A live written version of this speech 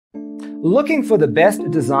Looking for the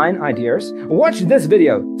best design ideas? Watch this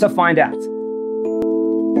video to find out.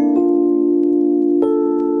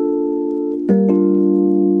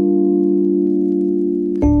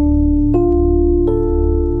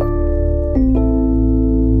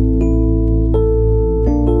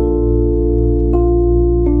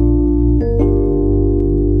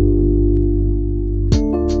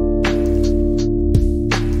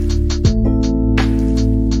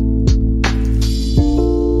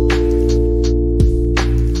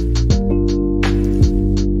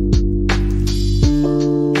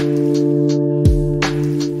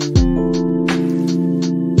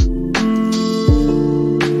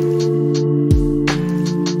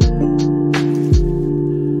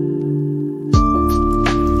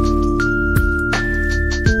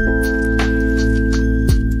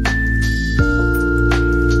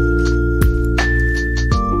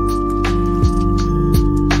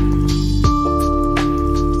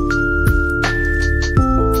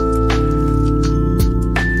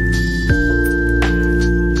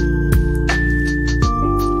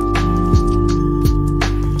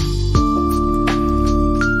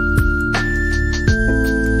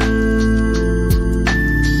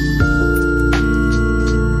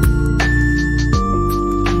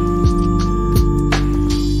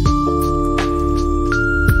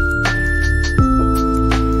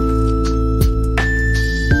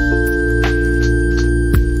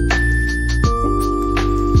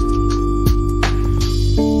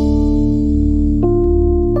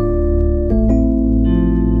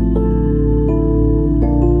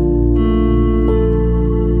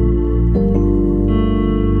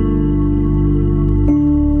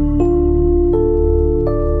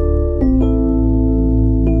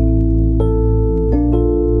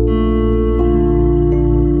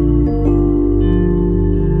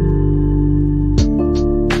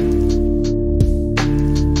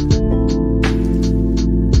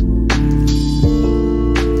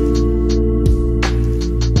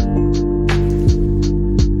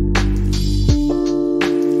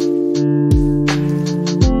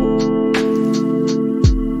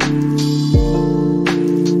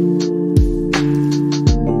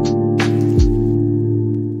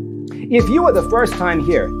 If you are the first time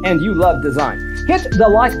here and you love design, hit the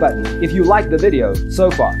like button if you like the video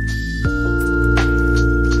so far.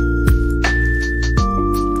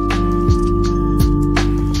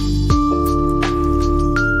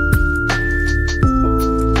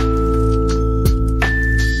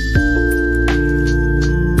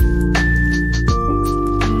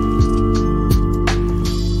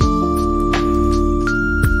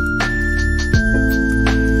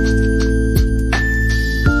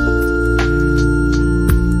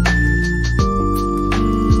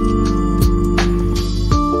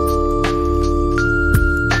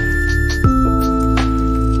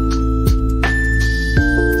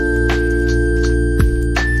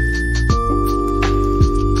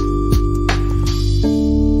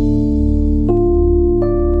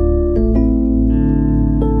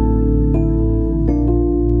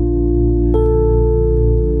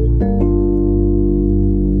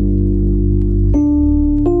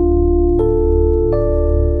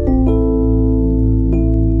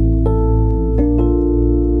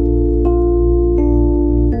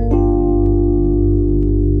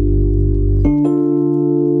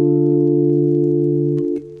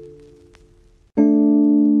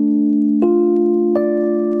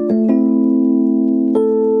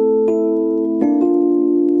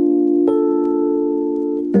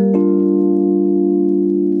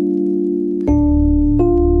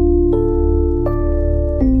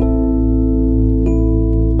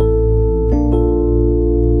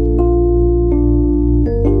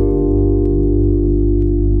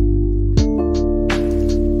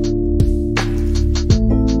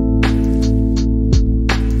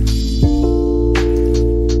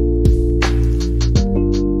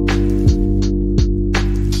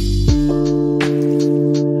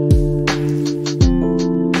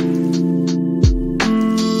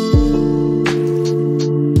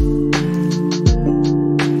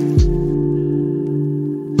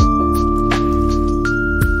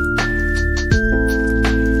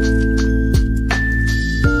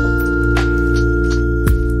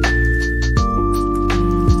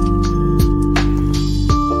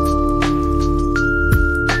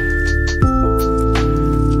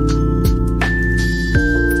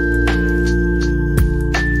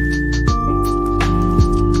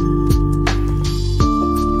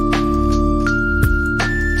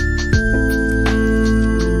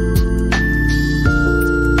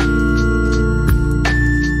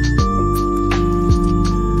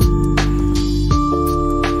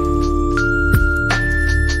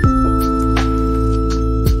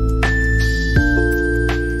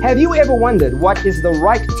 Have you ever wondered what is the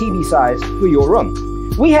right TV size for your room?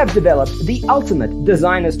 We have developed the ultimate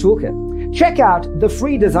designer's toolkit. Check out the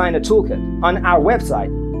free designer toolkit on our website,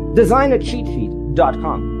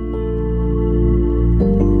 designercheatsheet.com.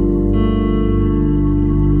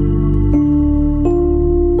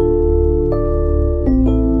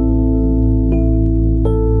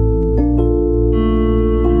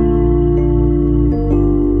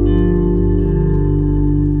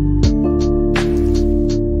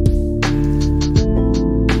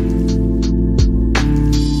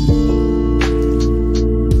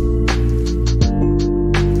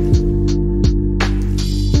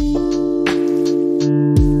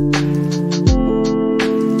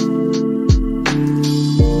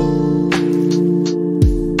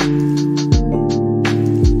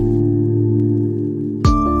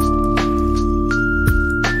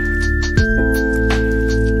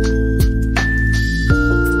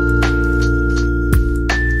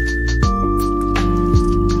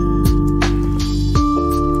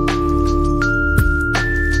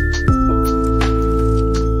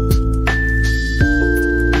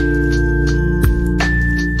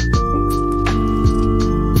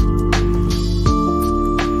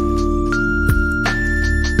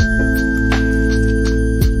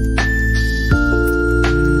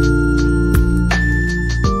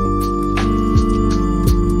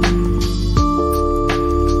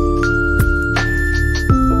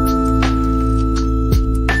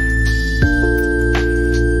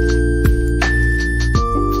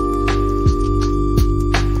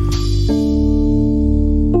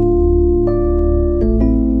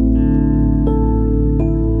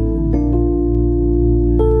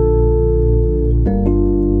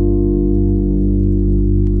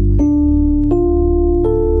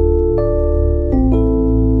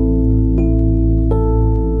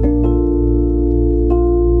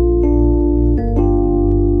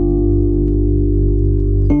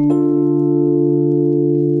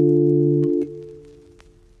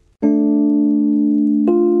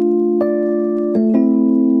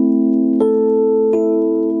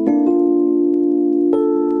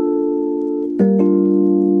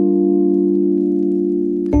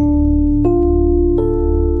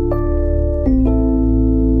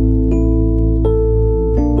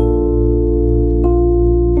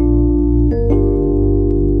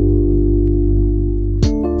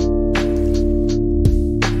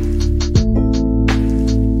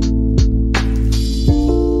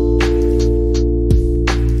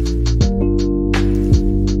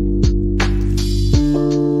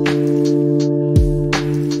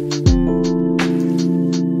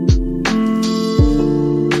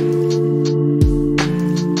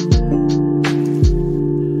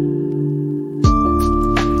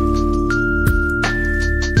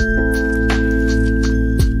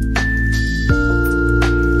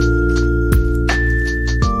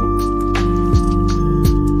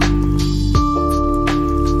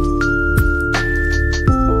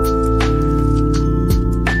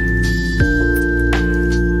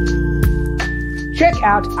 Check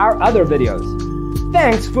out our other videos.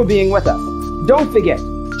 Thanks for being with us. Don't forget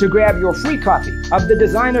to grab your free copy of the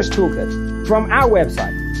Designer's Toolkit from our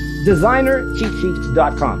website,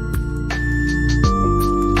 designercheatsheet.com.